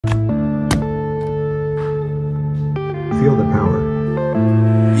feel the power.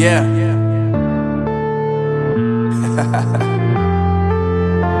 Yeah.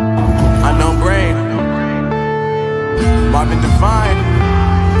 Unknown brain. Marvin Divine.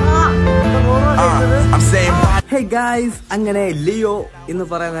 I'm saying Hey guys, അങ്ങനെ Leo എന്ന്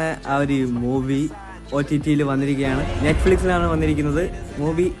പറയുന്ന ആ ഒരു മൂവി OTT-ൽ വന്നിരിക്കുകയാണ്. നെറ്റ്ഫ്ലിക്സിലാണ് വന്നിരിക്കുന്നത്.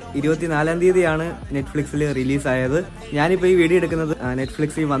 മൂവി 24-ാം തീയതിയാണ് നെറ്റ്ഫ്ലിക്സിൽ റിലീസായത്. ഞാനിപ്പോൾ ഈ വീഡിയോ എടുക്കുന്നത്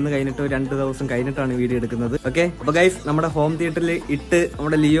നെറ്റ്ഫ്ലിക്സിൽ വന്ന് കഴിഞ്ഞിട്ട് 2 ദിവസം കഴിഞ്ഞിട്ടാണ് വീഡിയോ എടുക്കുന്നത്. ഓക്കെ, അപ്പോൾ ഗൈസ് നമ്മുടെ ഹോം തിയേറ്ററിൽ ഇട്ട്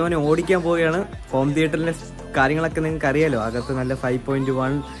നമ്മുടെ ലിയോനെ ഓടിക്കാൻ പോവുകയാണ്. ഹോം തിയേറ്ററിലെ കാര്യങ്ങളൊക്കെ നിങ്ങൾക്ക് അറിയാലോ. അകത്ത് നല്ല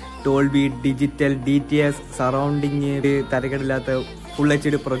 5.1 Dolby digital DTS surrounding, തരക്കേടില്ലാത്ത full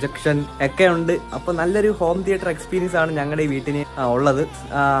HD projection ഒക്കെ ഉണ്ട്. അപ്പൊ നല്ലൊരു ഹോം തിയേറ്റർ എക്സ്പീരിയൻസ് ആണ് ഞങ്ങളുടെ ഈ വീട്ടിന് ഉള്ളത്.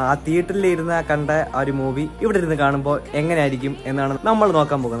 ആ തിയേറ്ററിൽ ഇരുന്ന് കണ്ട ആ ഒരു മൂവി ഇവിടെ ഇരുന്ന് കാണുമ്പോൾ എങ്ങനെയായിരിക്കും എന്നാണ് നമ്മൾ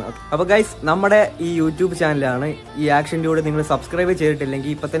നോക്കാൻ പോകുന്നത്. അപ്പൊ ഗൈസ്, നമ്മുടെ ഈ യൂട്യൂബ് ചാനലാണ് ഈ ആക്ഷൻ ഡ്യൂഡ്. നിങ്ങൾ സബ്സ്ക്രൈബ്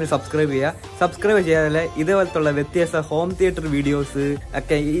ചെയ്തിട്ടില്ലെങ്കിൽ ഇപ്പൊ തന്നെ സബ്സ്ക്രൈബ് ചെയ്യുക. സബ്സ്ക്രൈബ് ചെയ്യാതെ ഇതേപോലത്തുള്ള വ്യത്യസ്ത ഹോം തിയേറ്റർ വീഡിയോസ്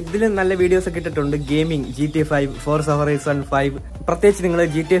ഒക്കെ ഇതിലും നല്ല വീഡിയോസ് ഒക്കെ ഇട്ടിട്ടുണ്ട്. ഗെയിമിംഗ്, GTA 5, Forza Horizon 5, പ്രത്യേകിച്ച് നിങ്ങൾ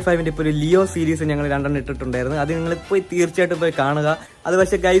GTA 5-ന്റെ ഇപ്പോൾ ഒരു ലിയോ സീരീസ് ഞങ്ങൾ 2 ഇട്ടിട്ടുണ്ടായിരുന്നു. അത് നിങ്ങൾ പോയി തീർച്ചയായിട്ടും പോയി കാണുക. അത്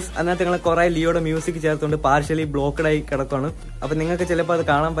പക്ഷേ ഗൈസ്, അതിനകത്ത് ഞങ്ങൾ കുറെ ലിയോയുടെ മ്യൂസിക് ചേർത്തുകൊണ്ട് പാർഷ്യലി ബ്ലോക്കഡ് ആയി കിടക്കുകയാണ്. അപ്പൊ നിങ്ങൾക്ക് ചിലപ്പോൾ അത്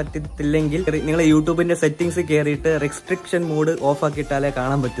കാണാൻ പറ്റത്തില്ലെങ്കിൽ നിങ്ങൾ യൂട്യൂബിന്റെ സെറ്റിംഗ്സ് കയറിയിട്ട് റെസ്ട്രിക്ഷൻ മോഡ് ഓഫ് ആക്കിയിട്ടാലേ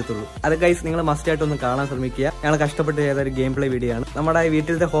കാണാൻ പറ്റത്തുള്ളൂ. അത് ഗൈസ് നിങ്ങൾ മസ്റ്റ് ആയിട്ട് ഒന്ന് കാണാൻ ശ്രമിക്കുക. ഞങ്ങൾ കഷ്ടപ്പെട്ട് ചെയ്ത ഒരു ഗെയിം പ്ലേ വീഡിയോ ആണ്. നമ്മുടെ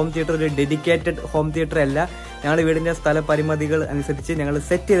വീട്ടിലത്തെ ഹോം തിയേറ്റർ ഒരു ഡെഡിക്കേറ്റഡ് ഹോം തിയേറ്റർ അല്ല. ഞങ്ങളുടെ വീടിന്റെ സ്ഥല പരിമിതികൾ അനുസരിച്ച് ഞങ്ങൾ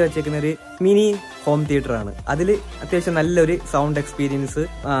സെറ്റ് ചെയ്ത് വെച്ചേക്കുന്ന ഒരു മിനി ഹോം തിയേറ്റർ ആണ്. അതിൽ അത്യാവശ്യം നല്ലൊരു സൗണ്ട് എക്സ്പീരിയൻസ്,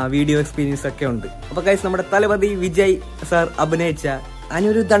 വീഡിയോ എക്സ്പീരിയൻസ് ഒക്കെ ഉണ്ട്. അപ്പൊ ഗൈസ്, നമ്മുടെ തലപതി വിജയ് സാർ അഭിനയിച്ച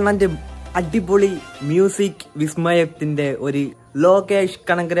അനിരുദ്ധണ്ണന്റെ അടിപൊളി മ്യൂസിക് വിസ്മയത്തിന്റെ ഒരു ലോകേഷ്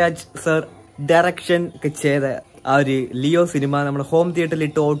കനകരാജ് സർ ഡയറക്ഷൻ ഒക്കെ ചെയ്ത ആ ഒരു ലിയോ സിനിമ നമ്മുടെ ഹോം തിയേറ്ററിൽ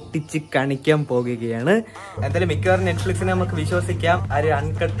ഇട്ട് ഒട്ടിച്ച് കാണിക്കാൻ പോകുകയാണ്. എന്തായാലും മിക്കവാറും നെറ്റ്ഫ്ലിക്സിനെ നമുക്ക് വിശ്വസിക്കാം. ആ ഒരു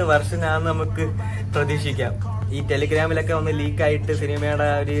അൺകട്ട് വെർഷൻ ആണെന്ന് നമുക്ക് പ്രതീക്ഷിക്കാം. ഈ ടെലിഗ്രാമിലൊക്കെ ഒന്ന് ലീക്കായിട്ട് സിനിമയുടെ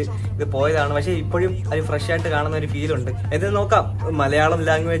ഒരു ഇത് പോയതാണ്. പക്ഷെ ഇപ്പോഴും അത് ഫ്രഷ് ആയിട്ട് കാണുന്ന ഒരു ഫീൽ ഉണ്ട്. എന്തായാലും നോക്കാം. മലയാളം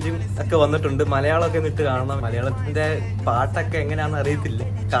ലാംഗ്വേജും ഒക്കെ വന്നിട്ടുണ്ട്. മലയാളമൊക്കെ ഇട്ട് കാണണം. മലയാളത്തിന്റെ പാട്ടൊക്കെ എങ്ങനെയാണെന്ന് അറിയത്തില്ല,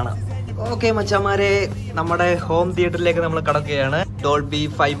 കാണാം. ഓക്കെ മച്ചാമാരെ, നമ്മുടെ ഹോം തിയേറ്ററിലേക്ക് നമ്മൾ കടക്കുകയാണ്. ഡോൾബി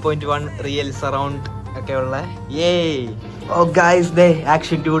 5.1 റിയൽ സറൗണ്ട് ഒക്കെയുള്ള ഗൈസ് ദേ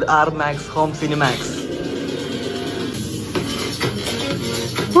action dude R-Max home Cinemax.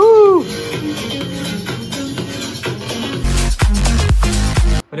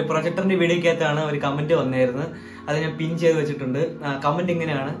 ഒരു പ്രൊജക്ടറിന്റെ വീഡിയോക്കകത്താണ് ഒരു കമന്റ് വന്നായിരുന്നു. അത് ഞാൻ പിൻ ചെയ്ത് വെച്ചിട്ടുണ്ട്. കമന്റ്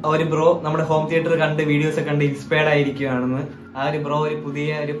ഇങ്ങനെയാണ്: ഒരു ബ്രോ നമ്മുടെ ഹോം തിയേറ്റർ കണ്ട് വീഡിയോസ് ഒക്കെ കണ്ട് ഇൻസ്പയർഡ് ആയിരിക്കുകയാണെന്ന്. ആ ഒരു ബ്രോ ഒരു പുതിയ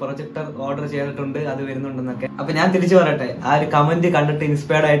ഒരു പ്രൊജക്ടർ ഓർഡർ ചെയ്തിട്ടുണ്ട്, അത് വരുന്നുണ്ടെന്നൊക്കെ. അപ്പൊ ഞാൻ തിരിച്ചു പറയട്ടെ, ആ ഒരു കമന്റ് കണ്ടിട്ട്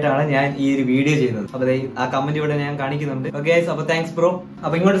ഇൻസ്പയർഡ് ആയിട്ടാണ് ഞാൻ ഈ ഒരു വീഡിയോ ചെയ്യുന്നത്. അപ്പൊ ആ കമന്റ് ഇവിടെ ഞാൻ കാണിക്കുന്നുണ്ട്. ഓക്കെ, അപ്പൊ താങ്ക്സ് ബ്രോ.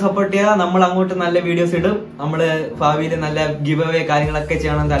 അപ്പൊ ഇങ്ങോട്ട് സപ്പോർട്ട് ചെയ്യുക. നമ്മൾ അങ്ങോട്ട് നല്ല വീഡിയോസ് ഇടും. നമ്മള് ഭാവിയിൽ നല്ല ഗിവ് അവേ കാര്യങ്ങളൊക്കെ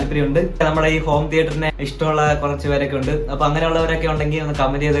ചെയ്യണമെന്ന് താല്പര്യമുണ്ട്. നമ്മുടെ ഈ ഹോം തിയേറ്ററിനെ ഇഷ്ടമുള്ള കുറച്ച് പേരൊക്കെ ഉണ്ട്. അപ്പൊ അങ്ങനെയുള്ളവരൊക്കെ ഉണ്ടെങ്കിൽ ഒന്ന്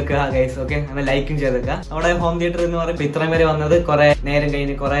കമന്റ് ചെയ്തേക്കുക ഗൈസ്. ഓക്കെ, അങ്ങനെ ലൈക്കും ചെയ്തേക്കുക. നമ്മുടെ ഹോം തിയേറ്റർ എന്ന് പറയുമ്പോൾ ഇത്രയും വരെ വന്നത് കുറെ നേരം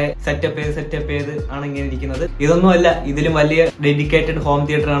കഴിഞ്ഞ് കുറെ സെറ്റപ്പ് ചെയ്ത് ആണ് ഇങ്ങനെ ഇരിക്കുന്നത്. ഇതൊന്നുമല്ല, ഇതിലും വലിയ ഡെഡിക്കേറ്റഡ് ഹോം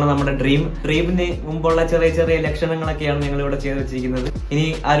തിയേറ്റർ ആണ് നമ്മുടെ ഡ്രീമിന് മുമ്പുള്ള ചെറിയ ചെറിയ ലക്ഷണങ്ങളൊക്കെയാണ് ഞങ്ങൾ ഇവിടെ ചെയ്ത് വെച്ചിരിക്കുന്നത്. ഇനി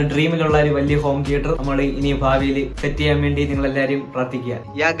ആ ഒരു ഡ്രീമിലുള്ള ഒരു വലിയ ഹോം തിയേറ്റർ നമ്മൾ ഇനി ഭാവിയിൽ സെറ്റ് ചെയ്യാൻ വേണ്ടി നിങ്ങൾ എല്ലാവരും പ്രാർത്ഥിക്കുക.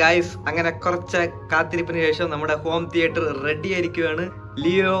 ഗൈസ്, അങ്ങനെ കുറച്ച് കാത്തിരിപ്പിന് ശേഷം നമ്മുടെ ഹോം തിയേറ്റർ റെഡി ആയിരിക്കുകയാണ്.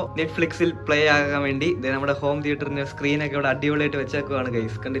 ലിയോ നെറ്റ്ഫ്ലിക്സിൽ പ്ലേ ആകാൻ വേണ്ടി നമ്മുടെ ഹോം തിയേറ്ററിന്റെ സ്ക്രീനൊക്കെ ഇവിടെ അടിപൊളിയായിട്ട് വെച്ചേക്കുവാണ്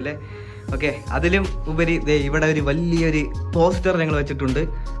ഗൈസ്, കണ്ടില്ലേ? ഓക്കെ, അതിലും ഉപരി ഇവിടെ ഒരു വലിയൊരു പോസ്റ്റർ ഞങ്ങൾ വെച്ചിട്ടുണ്ട്,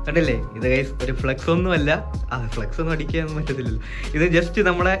 കണ്ടില്ലേ? ഇത് ഗൈസ് ഒരു ഫ്ലെക്സ് ഒന്നുമല്ല. ഫ്ലെക്സ് ഒന്നും അടിക്കാനൊന്നും പറ്റത്തില്ലല്ലോ. ഇത് ജസ്റ്റ്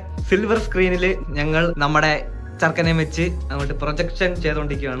നമ്മുടെ സിൽവർ സ്ക്രീനിൽ ഞങ്ങൾ നമ്മുടെ ചർക്കനെ വെച്ച് അങ്ങോട്ട് പ്രൊജക്ഷൻ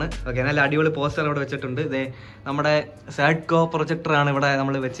ചെയ്തുകൊണ്ടിരിക്കുകയാണ്. ഓക്കെ, നല്ല അടിപൊളി പോസ്റ്റർ ഇവിടെ വെച്ചിട്ടുണ്ട്. ഇതേ നമ്മുടെ സാഡ്കോ പ്രൊജക്ടർ ആണ് ഇവിടെ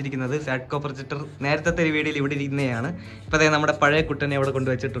നമ്മൾ വെച്ചിരിക്കുന്നത്. സാഡ്കോ പ്രൊജക്ടർ നേരത്തെ ഒരു വീഡിയോയിൽ ഇവിടെ ഇരിക്കുന്നതാണ്. ഇപ്പൊ നമ്മുടെ പഴയ കുട്ടനെ ഇവിടെ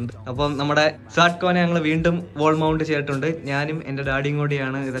കൊണ്ടുവച്ചിട്ടുണ്ട്. അപ്പം നമ്മുടെ സാഡ്കോനെ ഞങ്ങൾ വീണ്ടും വോൾ മൗണ്ട് ചെയ്തിട്ടുണ്ട്. ഞാനും എന്റെ ഡാഡിയും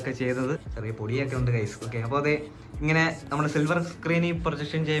കൂടിയാണ് ഇതൊക്കെ ചെയ്തത്. ചെറിയ പൊടിയൊക്കെ ഉണ്ട് ഗൈസ്. ഓക്കെ, അപ്പോൾ അതെ ഇങ്ങനെ നമ്മുടെ സിൽവർ സ്ക്രീനിൽ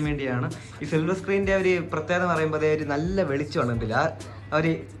പ്രൊജക്ഷൻ ചെയ്യാൻ വേണ്ടിയാണ്. ഈ സിൽവർ സ്ക്രീനിന്റെ ഒരു പ്രത്യേകത പറയുമ്പോൾ ഒരു നല്ല വെളിച്ചമാണ്. ഇതില്ല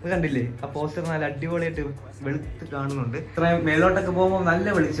അവര് കണ്ടില്ലേ, ആ പോസ്റ്റർ നല്ല അടിപൊളിയായിട്ട് വെളുത്ത് കാണുന്നുണ്ട്. ഇത്രയും മേലോട്ടൊക്കെ പോകുമ്പോൾ നല്ല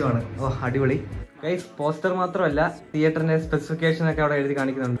വെളിച്ചമാണ്. അടിപൊളി ഗൈസ്. പോസ്റ്റർ മാത്രമല്ല, തിയേറ്ററിന്റെ സ്പെസിഫിക്കേഷൻ ഒക്കെ അവിടെ എഴുതി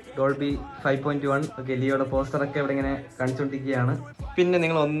കാണിക്കുന്നുണ്ട്. ഡോൾബി 5.1 ഓക്കെ, ലിയോയുടെ പോസ്റ്റർ ഒക്കെ ഇവിടെ ഇങ്ങനെ കാണിച്ചുകൊണ്ടിരിക്കുകയാണ്. പിന്നെ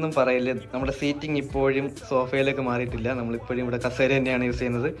നിങ്ങൾ ഒന്നും പറയില്ല, നമ്മുടെ സീറ്റിംഗ് ഇപ്പോഴും സോഫയിലേക്ക് മാറിയിട്ടില്ല. നമ്മളിപ്പോഴും ഇവിടെ കസേര തന്നെയാണ് യൂസ്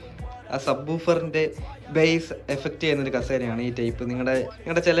ചെയ്യുന്നത്. ആ സബ്ബൂഫറിന്റെ ബേസ് എഫക്ട് ചെയ്യുന്ന ഒരു കസേരയാണ് ഈ ടൈപ്പ്.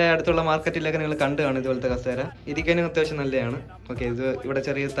 നിങ്ങളുടെ ചില അടുത്തുള്ള മാർക്കറ്റിലൊക്കെ നിങ്ങൾ കണ്ടു കാണും ഇതുപോലത്തെ കസേര. ഇരിക്കാനും അത്യാവശ്യം നല്ലതാണ്. ഓക്കെ, ഇത് ഇവിടെ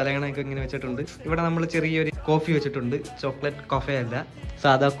ചെറിയ തലകണയൊക്കെ ഇങ്ങനെ വെച്ചിട്ടുണ്ട്. ഇവിടെ നമ്മൾ ചെറിയൊരു കോഫി വെച്ചിട്ടുണ്ട്. ചോക്ലേറ്റ് കോഫി അല്ല,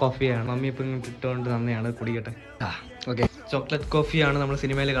 സാധാ കോഫിയാണ്. മമ്മി ഇപ്പം ഇട്ടുകൊണ്ട് തന്നെയാണ്, കുടിക്കട്ടെ. ഓക്കെ, ചോക്ലേറ്റ് കോഫിയാണ് നമ്മൾ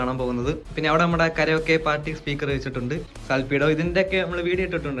സിനിമയിൽ കാണാൻ പോകുന്നത്. പിന്നെ അവിടെ നമ്മുടെ കരോക്കെ പാർട്ടി സ്പീക്കർ വെച്ചിട്ടുണ്ട്. സാൽപ്പീഡോ ഇതിന്റെ ഒക്കെ നമ്മൾ വീഡിയോ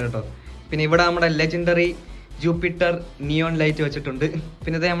ഇട്ടിട്ടുണ്ട് കേട്ടോ. പിന്നെ ഇവിടെ നമ്മുടെ ലെജൻഡറി ജൂപ്പിറ്റർ നിയോൺ ലൈറ്റ് വെച്ചിട്ടുണ്ട്.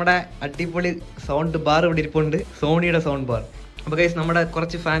 പിന്നെ ഇത് നമ്മുടെ അടിപൊളി സൗണ്ട് ബാർ ഇവിടെ ഇരിപ്പുണ്ട്, സോണിയുടെ സൗണ്ട് ബാർ. അപ്പോൾ ഗൈസ് നമ്മുടെ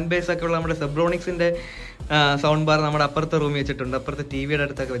കുറച്ച് ഫാൻ ബേസ് ഒക്കെ ഉള്ള നമ്മുടെ സെബ്രോണിക്സിന്റെ സൗണ്ട് ബാർ നമ്മുടെ അപ്പുറത്തെ റൂമിൽ വെച്ചിട്ടുണ്ട്, അപ്പുറത്തെ ടിവിയുടെ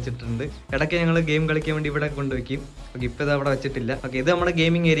അടുത്തൊക്കെ വെച്ചിട്ടുണ്ട്. ഇടയ്ക്ക് ഞങ്ങൾ ഗെയിം കളിക്കാൻ വേണ്ടി ഇവിടെ കൊണ്ടുവയ്ക്കും. ഓക്കെ, ഇപ്പോൾ ഇത് അവിടെ വെച്ചിട്ടില്ല. ഓക്കെ, ഇത് നമ്മുടെ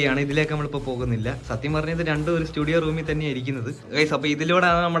ഗെയിമിംഗ് ഏരിയ ആണ്, ഇതിലേക്ക് നമ്മളിപ്പോൾ പോകുന്നില്ല. സത്യം പറഞ്ഞത് രണ്ടും ഒരു സ്റ്റുഡിയോ റൂമിൽ തന്നെയാണ് ഇരിക്കുന്നത് ഗൈസ്. അപ്പോൾ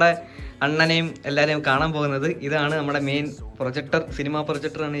ഇതിലൂടെയാണ് നമ്മുടെ അണ്ണനെയും എല്ലാവരെയും കാണാൻ പോകുന്നത്. ഇതാണ് നമ്മുടെ മെയിൻ പ്രൊജക്ടർ, സിനിമ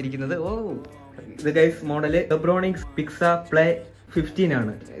പ്രൊജക്ടർ ആണ് ഇരിക്കുന്നത്. ഓ, ഇത് ഗൈസ് മോഡല് സെബ്രോണിക്സ് പിക്സ പ്ലേ 15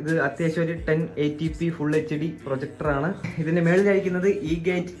 ആണ്. ഇത് അത്യാവശ്യം ഒരു 1080p ഫുൾ HD പ്രൊജക്ടർ ആണ്. ഇതിന്റെ മേളിൽ അയക്കുന്നത്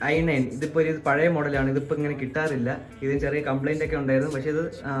E-Gate i9. ഇതിപ്പോ ഒരു പഴയ മോഡലാണ്, ഇതിപ്പോ ഇങ്ങനെ കിട്ടാറില്ല. ഇതിന് ചെറിയ കംപ്ലൈന്റ് ഒക്കെ ഉണ്ടായിരുന്നു, പക്ഷെ ഇത്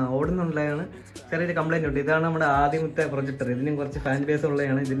ഓടുന്നുണ്ടായാണ്. ചെറിയൊരു കംപ്ലൈന്റ് ഉണ്ട്. ഇതാണ് നമ്മുടെ ആദ്യത്തെ പ്രൊജക്ടർ. ഇതിനും കുറച്ച് ഫാൻ ബേസ്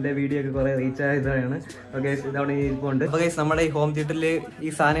ഉള്ളതാണ്. ഇതിന്റെ വീഡിയോ ഒക്കെ കുറെ റീച്ച് ആയതാണ്. ഓക്കെ, ഇതവിടെ ഇരിപ്പുണ്ട്. അപ്പോൾ ഗൈസ് നമ്മുടെ ഈ ഹോം തിയേറ്ററിൽ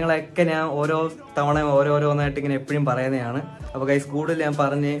ഈ സാധനങ്ങളൊക്കെ ഞാൻ ഓരോ തവണ ഓരോന്നായിട്ട് ഇങ്ങനെ എപ്പോഴും പറയുന്നതാണ്. അപ്പോൾ ഗൈസ് കൂടുതൽ ഞാൻ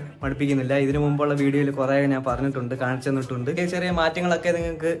പറഞ്ഞ് പഠിപ്പിക്കുന്നില്ല. ഇതിനു മുമ്പുള്ള വീഡിയോയിൽ കുറേ ഞാൻ പറഞ്ഞിട്ടുണ്ട്, കാണിച്ചു തന്നിട്ടുണ്ട്. ചെറിയ മാറ്റങ്ങളൊക്കെ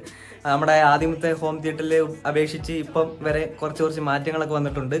നിങ്ങൾക്ക് നമ്മുടെ ആദ്യമത്തെ ഹോം തിയേറ്ററിൽ അപേക്ഷിച്ച് ഇപ്പം വരെ കുറച്ച് മാറ്റങ്ങളൊക്കെ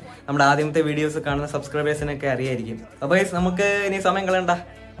വന്നിട്ടുണ്ട്. നമ്മുടെ ആദ്യമത്തെ വീഡിയോസ് കാണുന്ന സബ്സ്ക്രൈബേഴ്സിനൊക്കെ അറിയായിരിക്കും. അപ്പോൾ ഗൈസ് നമുക്ക് ഇനി സമയം കളയണ്ട,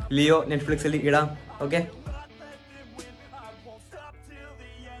 ലിയോ നെറ്റ്ഫ്ലിക്സിൽ ഇടാം. ഓക്കെ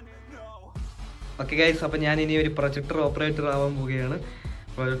ഗൈസ്, അപ്പം ഞാൻ ഇനി ഒരു പ്രൊജക്ടർ ഓപ്പറേറ്റർ ആവാൻ പോവുകയാണ്.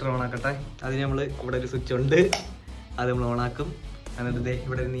 പ്രൊജക്ടർ ഓണാക്കട്ടെ. അതിന് നമ്മൾ ഇവിടെ ഒരു സ്വിച്ച് ഉണ്ട്, അത് നമ്മൾ ഓണാക്കും. എന്നിട്ട്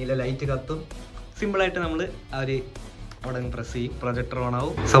ഇവിടെ ഒരു നീല ലൈറ്റ് കത്തും. സിമ്പിളായിട്ട് നമ്മൾ അവിടെ പ്രസ് ചെയ്യും, പ്രൊജക്ടർ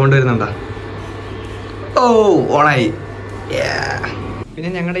ഓണാവും. സൗണ്ട് വരുന്നുണ്ടോ? ഓ, ഓണായി. പിന്നെ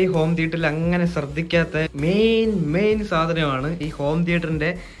ഞങ്ങളുടെ ഈ ഹോം തിയേറ്ററിൽ അങ്ങനെ ശ്രദ്ധിക്കാത്ത മെയിൻ സാധനമാണ് ഈ ഹോം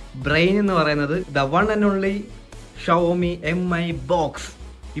തിയേറ്ററിന്റെ ബ്രെയിൻ എന്ന് പറയുന്നത്. The one and only Xiaomi MI box.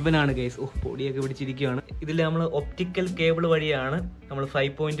 ഇവനാണ് ഗൈസ്. പൊടിയൊക്കെ പിടിച്ചിരിക്കുകയാണ്. ഇതിൽ നമ്മൾ ഒപ്റ്റിക്കൽ കേബിൾ വഴിയാണ് നമ്മൾ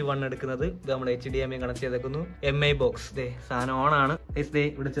 5.1 എടുക്കുന്നത്. ഇത് നമ്മൾ HDMI കണക്ട് ചെയ്തേക്കുന്നു. MI ബോക്സ് സാധനം ഓൺ ആണ്.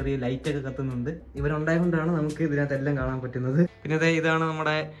 ഇവിടെ ചെറിയ ലൈറ്റ് ഒക്കെ കത്തുന്നുണ്ട്. ഇവരുണ്ടായതുകൊണ്ടാണ് നമുക്ക് ഇതിനകത്തെല്ലാം കാണാൻ പറ്റുന്നത്. പിന്നെ ഇതാണ്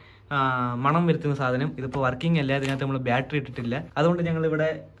നമ്മുടെ മണം വരുത്തുന്ന സാധനം. ഇതിപ്പോൾ വർക്കിംഗ് അല്ല, ഇതിനകത്ത് നമ്മൾ ബാറ്ററി ഇട്ടിട്ടില്ല. അതുകൊണ്ട് ഞങ്ങൾ ഇവിടെ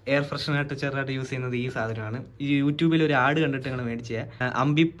എയർ ഫ്രഷനായിട്ട് ചെറുതായിട്ട് യൂസ് ചെയ്യുന്നത് ഈ സാധനമാണ്. ഈ യൂട്യൂബിൽ ഒരു ആഡ് കണ്ടിട്ട് ഞങ്ങൾ മേടിച്ച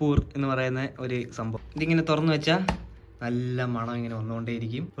അംബിപ്പൂർ എന്ന് പറയുന്ന ഒരു സംഭവം. ഇതിങ്ങനെ തുറന്നു വെച്ചാൽ നല്ല മണം ഇങ്ങനെ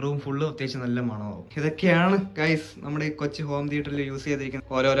വന്നുകൊണ്ടേയിരിക്കും. റൂം ഫുള്ള് അത്യാവശ്യം നല്ല മണമാവും. ഇതൊക്കെയാണ് ഗൈസ് നമ്മുടെ ഈ കൊച്ചു ഹോം തിയേറ്ററിൽ യൂസ്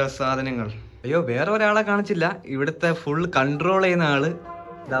ചെയ്തിരിക്കുന്ന ഓരോരോ സാധനങ്ങൾ. അയ്യോ, വേറെ ഒരാളെ കാണിച്ചില്ല. ഇവിടുത്തെ ഫുൾ കൺട്രോൾ ചെയ്യുന്ന ആള്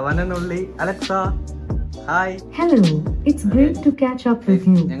ധവനുള്ളി. Alexa, hi. Hello, it's great to catch up with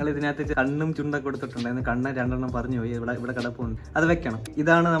you. ഞങ്ങൾ ഇതിനകത്ത് കണ്ണും ചുണ്ടൊക്കെ കൊടുത്തിട്ടുണ്ടായിരുന്നു. കണ്ണ് 2 എണ്ണം പറഞ്ഞു പോയി. ഇവിടെ കിടപ്പുണ്ട്, അത് വെക്കണം.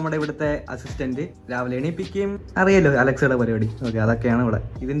 ഇതാണ് നമ്മുടെ ഇവിടുത്തെ അസിസ്റ്റന്റ്. രാവിലെ എണീപ്പിക്കുകയും അറിയാലോ അലക്സയുടെ പരിപാടി. ഓക്കെ, അതൊക്കെയാണ് ഇവിടെ.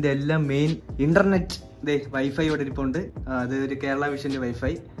 ഇതിന്റെ എല്ലാം മെയിൻ ഇന്റർനെറ്റ് വൈഫൈ ഇവിടെ ഇരിപ്പുണ്ട്. അത് ഒരു കേരള വിഷന്റെ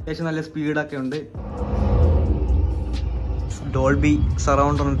വൈഫൈ. അത്യാവശ്യം നല്ല സ്പീഡൊക്കെ ഉണ്ട്. ഡോൾബി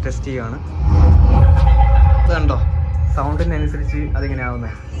സറൗണ്ട് ഒന്ന് ടെസ്റ്റ് ചെയ്യുകയാണ്. ഇത് കണ്ടോ, സൗണ്ടിനനുസരിച്ച് അതിങ്ങനെ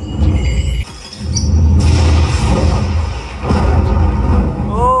ആവുന്നത്.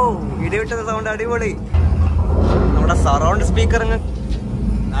 ഓ, ഇടിവിട്ടത് സൗണ്ട് അടിപൊളി. നമ്മുടെ സറൗണ്ട് സ്പീക്കർ അങ്ങ്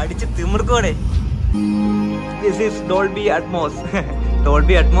അടിച്ച് തിമിർക്കോടെ. This is Dolby Atmos.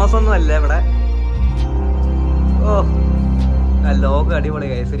 Dolby Atmos ഒന്നും അല്ല ഇവിടെ. ഓ, ലോഗോ അടിപൊളി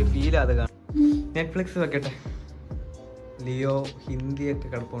ഗൈസ്, ഒരു ഫീൽ അത് കാണാം. നെറ്റ്ഫ്ലിക്സ് വെക്കട്ടെ. ലിയോ ഹിന്ദിയൊക്കെ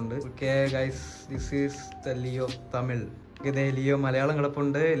കിടപ്പുണ്ട്. Okay guys, this is the Leo Tamil. ഇതേ ലിയോ മലയാളം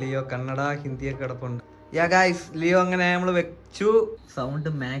കിടപ്പുണ്ട്, ലിയോ കന്നഡ, ഹിന്ദിയൊക്കെ കിടപ്പുണ്ട്. യാ ഗൈസ്, ലിയോ അങ്ങനെ നമ്മൾ വെച്ചു. സൗണ്ട്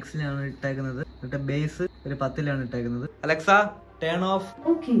മാക്സിലാണ് ഇട്ടേക്കുന്നത്. എന്നിട്ട് ബേസ് ഒരു 10ലാണ് ഇട്ടേക്കുന്നത്. Alexa, turn of.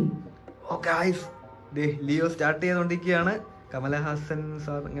 Oh guys, Leo start ചെയ്തുകൊണ്ടിരിക്കുകയാണ്. കമലഹാസൻ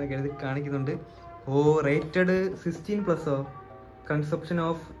സാർ ഇങ്ങനെ എഴുതി കാണിക്കുന്നുണ്ട്. ഓ, rated 16+. Consumption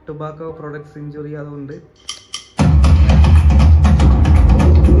of tobacco products injury. അതുകൊണ്ട്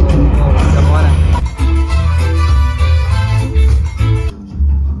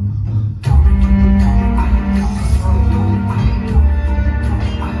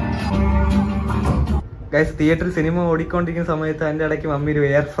ഗൈസ്, തിയേറ്ററിൽ സിനിമ ഓടിക്കൊണ്ടിരിക്കുന്ന സമയത്ത് അതിന്റെ ഇടയ്ക്ക് മമ്മി ഒരു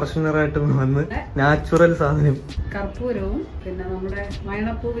എയർ ഫ്രഷ്നർ ആയിട്ട് വന്ന് നാച്ചുറൽ സാധനം കർപ്പൂരവും പിന്നെ നമ്മുടെ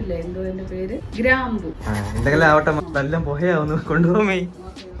മൈണപ്പൂവില്ലേ, എന്തോ എന്റെ പേര്, ഗ്രാമ്പു. എന്തെങ്കിലും ആവട്ടെ, എല്ലാം പുകയാവുന്നു. കൊണ്ടുപോകുമേ.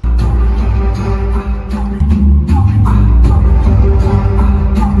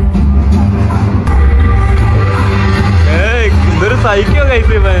 ഇതൊരു സൈക്കോ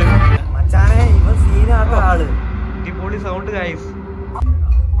ഗൈസ്. മച്ചാനെ, ഇവൻ സീനാത്ത ആള്. അടിപൊളി സൗണ്ട് ഗൈസ്.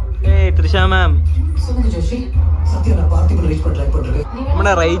 തൃഷ മാം,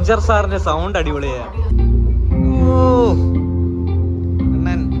 നമ്മുടെ റേഞ്ചർ സാറിന്റെ സൗണ്ട് അടിപൊളിയാ.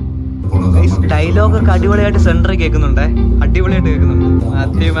 ഡയലോഗ് ഒക്കെ അടിപൊളിയായിട്ട് സെന്ററിൽ കേൾക്കുന്നുണ്ടേ, അടിപൊളിയായിട്ട്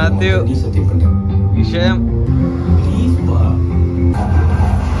കേൾക്കുന്നുണ്ട്. മാത്യു വിഷയം.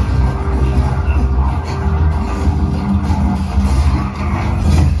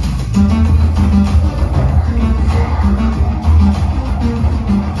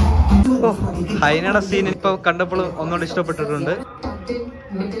 ഹൈനയുടെ സീൻ ഇപ്പൊ കണ്ടപ്പോൾ ഒന്നുകൂടെ ഇഷ്ടപ്പെട്ടിട്ടുണ്ട്.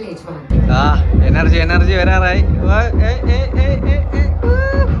 എനർജി വരാറായി.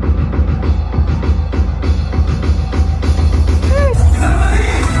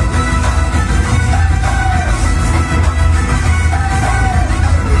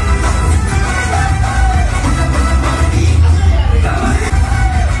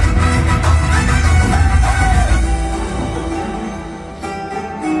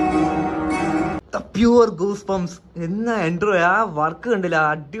 പ്യൂർ ഗൂസ് പംസ് എന്നാ എൻട്രോ, ആ വർക്ക് കണ്ടില്ല,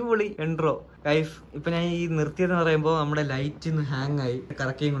 അടിപൊളി എൻട്രോ ഗൈസ്. ഇപ്പൊ ഞാൻ ഈ നിർത്തിയെന്ന് പറയുമ്പോ നമ്മുടെ ലൈറ്റ് ഇന്ന് ഹാങ് ആയി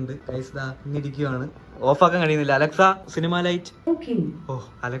കറക്കിയും കൊണ്ട് ഗൈസ് ദാ ഇങ്ങിരിക്കുവാണ്. ഓഫാക്കാൻ കഴിയുന്നില്ല. Alexa cinema light. ഓ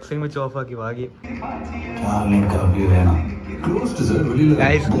അലക്സയും വെച്ച് ഓഫാക്കി. ഭാഗ്യം.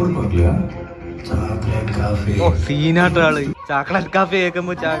 ഓ സീനായിട്ട് ആള് ചോക്ലേറ്റ് കാഫി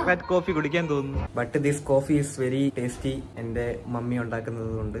കേൾക്കുമ്പോ ചോക്ലേറ്റ് കോഫി കുടിക്കാൻ തോന്നുന്നു. But this coffee is very tasty. എന്റെ മമ്മി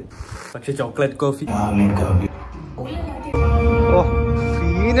ഉണ്ടാക്കുന്നത് കൊണ്ട്. പക്ഷെ ചോക്ലേറ്റ് കോഫി ഓ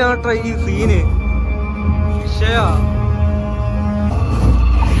സീനാട്ടാ ഈ സീന്. വിഷയാ.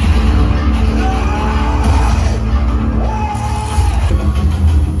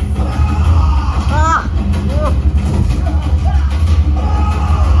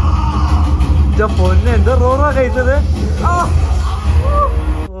 പൊന്നെ എന്താ റോറാ കഴിച്ചത്.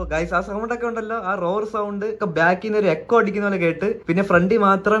 ഓ ഗൈസ്, ആ സൗണ്ട് ഒക്കെ ഉണ്ടല്ലോ, ആ റോർ സൗണ്ട് ഒക്കെ ബാക്കിൽ നിന്ന് ഒരു എക്കോ അടിക്കുന്ന പോലെ കേട്ട്, പിന്നെ ഫ്രണ്ടിൽ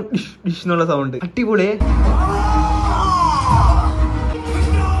മാത്രം ഡിഷ് എന്നുള്ള സൗണ്ട്. അടിപൊളിയേ.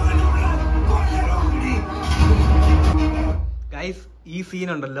 ഗൈസ് ഈ സീൻ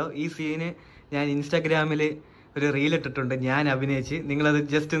ഉണ്ടല്ലോ, ഈ സീന് ഞാൻ ഇൻസ്റ്റാഗ്രാമില് ഒരു റീൽ ഇട്ടിട്ടുണ്ട്, ഞാൻ അഭിനയിച്ച്. നിങ്ങളത്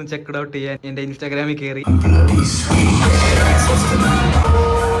ജസ്റ്റ് ഒന്ന് ചെക്ക് ഔട്ട് ചെയ്യാൻ എന്റെ ഇൻസ്റ്റാഗ്രാമിൽ കയറി.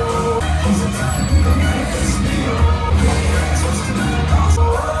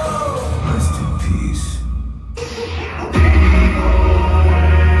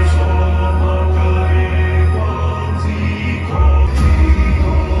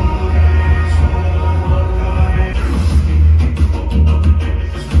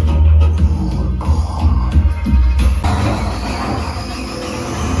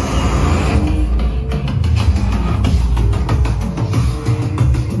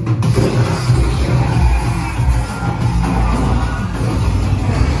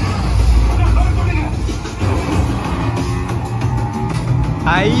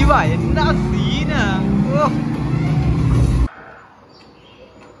 അയ്യോ എന്നാ സീനാ.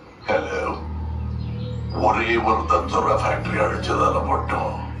 ഹലോ, ஒரே ஒரு தத்துவ ஃபேக்டரி அழிச்சதால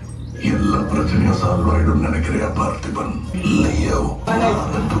மட்டும் எல்லா பிரச்சனையும் சால்வ் ஆயிடும் நினைக்கிறியா பார்த்திபன்? இல்லையோ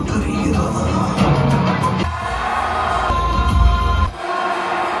யாருக்கு தெரிகிறதா?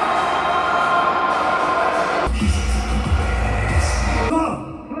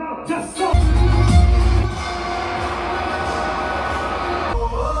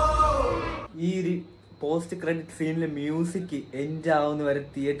 ഈ ഒരു പോസ്റ്റ് ക്രെഡിറ്റ് സീനിലെ മ്യൂസിക് എൻഡ് ആവുന്ന വരെ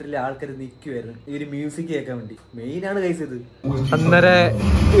തിയേറ്ററിലെ ആൾക്കാർ നിൽക്കുമായിരുന്നു ഈ ഒരു മ്യൂസിക് കേൾക്കാൻ വേണ്ടി. മെയിൻ ആണ് ഗൈസ് ഇത്. അന്നേരം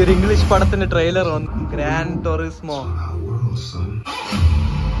ഒരു ഇംഗ്ലീഷ് പടത്തിന്റെ ട്രെയിലർ വന്നു, ഗ്രാൻ ടൂറിസ്മോ.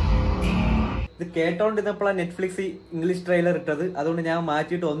 ഇത് കേട്ടോണ്ടിരുന്നപ്പോഴാണ് നെറ്റ്ഫ്ലിക്സ് ഇംഗ്ലീഷ് ട്രെയിലർ ഇട്ടത്. അതുകൊണ്ട് ഞാൻ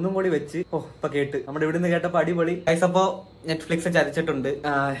മാറ്റിയിട്ട് ഒന്നും കൂടി വെച്ച് ഇപ്പൊ കേട്ട് നമ്മുടെ ഇവിടുന്ന് കേട്ടപ്പോ അടിപൊളി ഗൈസ്. അപ്പോ നെറ്റ്ഫ്ലിക്സ് ചതിച്ചിട്ടുണ്ട്.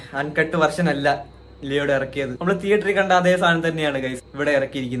 അൺകട്ട് വെർഷൻ അല്ല ലിയോടെ ഇറക്കിയത്. നമ്മൾ തിയേറ്ററിൽ കണ്ട അതേ സാധനം തന്നെയാണ് ഗൈസ് ഇവിടെ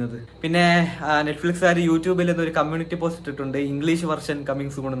ഇറക്കിയിരിക്കുന്നത്. പിന്നെ നെറ്റ്ഫ്ലിക്സുകാർ യൂട്യൂബിൽ ഒരു കമ്മ്യൂണിറ്റി പോസ്റ്റ് ഇട്ടിട്ടുണ്ട്, ഇംഗ്ലീഷ് വെർഷൻ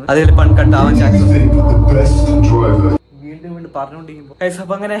കമ്മിങ് സൂൺ. അതിൽ അൺകട്ട് ആവാൻ ചാൻസ് വീണ്ടും പറഞ്ഞുകൊണ്ടിരിക്കുമ്പോൾ ഗൈസ്.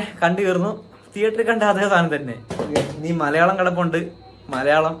 അപ്പൊ അങ്ങനെ കണ്ടു കയറുന്നു. തിയേറ്ററിൽ കണ്ട അതേ സാധനം തന്നെ. നീ മലയാളം കിടപ്പുണ്ട്,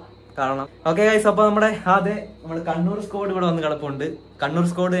 മലയാളം കാണണം. ഓക്കെ ഗൈസ്, അപ്പൊ നമ്മുടെ നമ്മൾ കണ്ണൂർ സ്കോഡ് ഇവിടെ വന്ന് കിടപ്പുണ്ട്. കണ്ണൂർ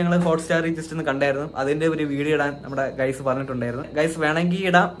സ്കോഡ് ഞങ്ങൾ ഹോട്ട്സ്റ്റാർ ജസ്റ്റ് ഒന്ന് കണ്ടായിരുന്നു. അതിന്റെ ഒരു വീഡിയോ ഇടാൻ നമ്മുടെ ഗൈസ് പറഞ്ഞിട്ടുണ്ടായിരുന്നു. ഗൈസ് വേണമെങ്കിൽ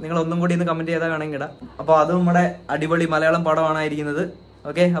ഇടാം, നിങ്ങൾ ഒന്നും കൂടി ഒന്ന് കമന്റ് ചെയ്താൽ വേണമെങ്കിൽ ഇടാം. അപ്പൊ അതും നമ്മുടെ അടിപൊളി മലയാളം പടമാണ് ഇരിക്കുന്നത്.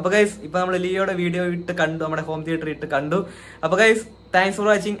 ഓക്കെ, അപ്പൊ ഗൈസ് ഇപ്പൊ നമ്മൾ ലിയോയുടെ വീഡിയോ ഇട്ട് കണ്ടു, നമ്മുടെ ഹോം തിയേറ്ററിൽ ഇട്ട് കണ്ടു. അപ്പൊ ഗൈസ് താങ്ക്സ് ഫോർ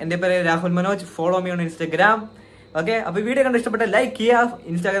വാച്ചിങ്. എന്റെ പേര് Rahul Manoj. Follow me on Instagram. Okay, അപ്പൊ വീഡിയോ കണ്ട് ഇഷ്ടപ്പെട്ട ലൈക്ക് ചെയ്യുക,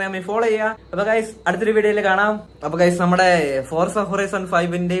 ഇൻസ്റ്റാഗ്രാമിൽ ഫോളോ ചെയ്യുക. അപ്പൊ ഗൈസ് അടുത്തൊരു വീഡിയോയിൽ കാണാം. അപ്പൊ ഗൈസ് നമ്മുടെ ഫോർസ ഹൊറൈസൺ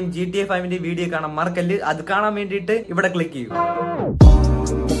 5ന്റെയും GTA 5ന്റെയും വീഡിയോ കാണാൻ മറക്കല്ല്. അത് കാണാൻ വേണ്ടിയിട്ട് ഇവിടെ ക്ലിക്ക് ചെയ്യൂ.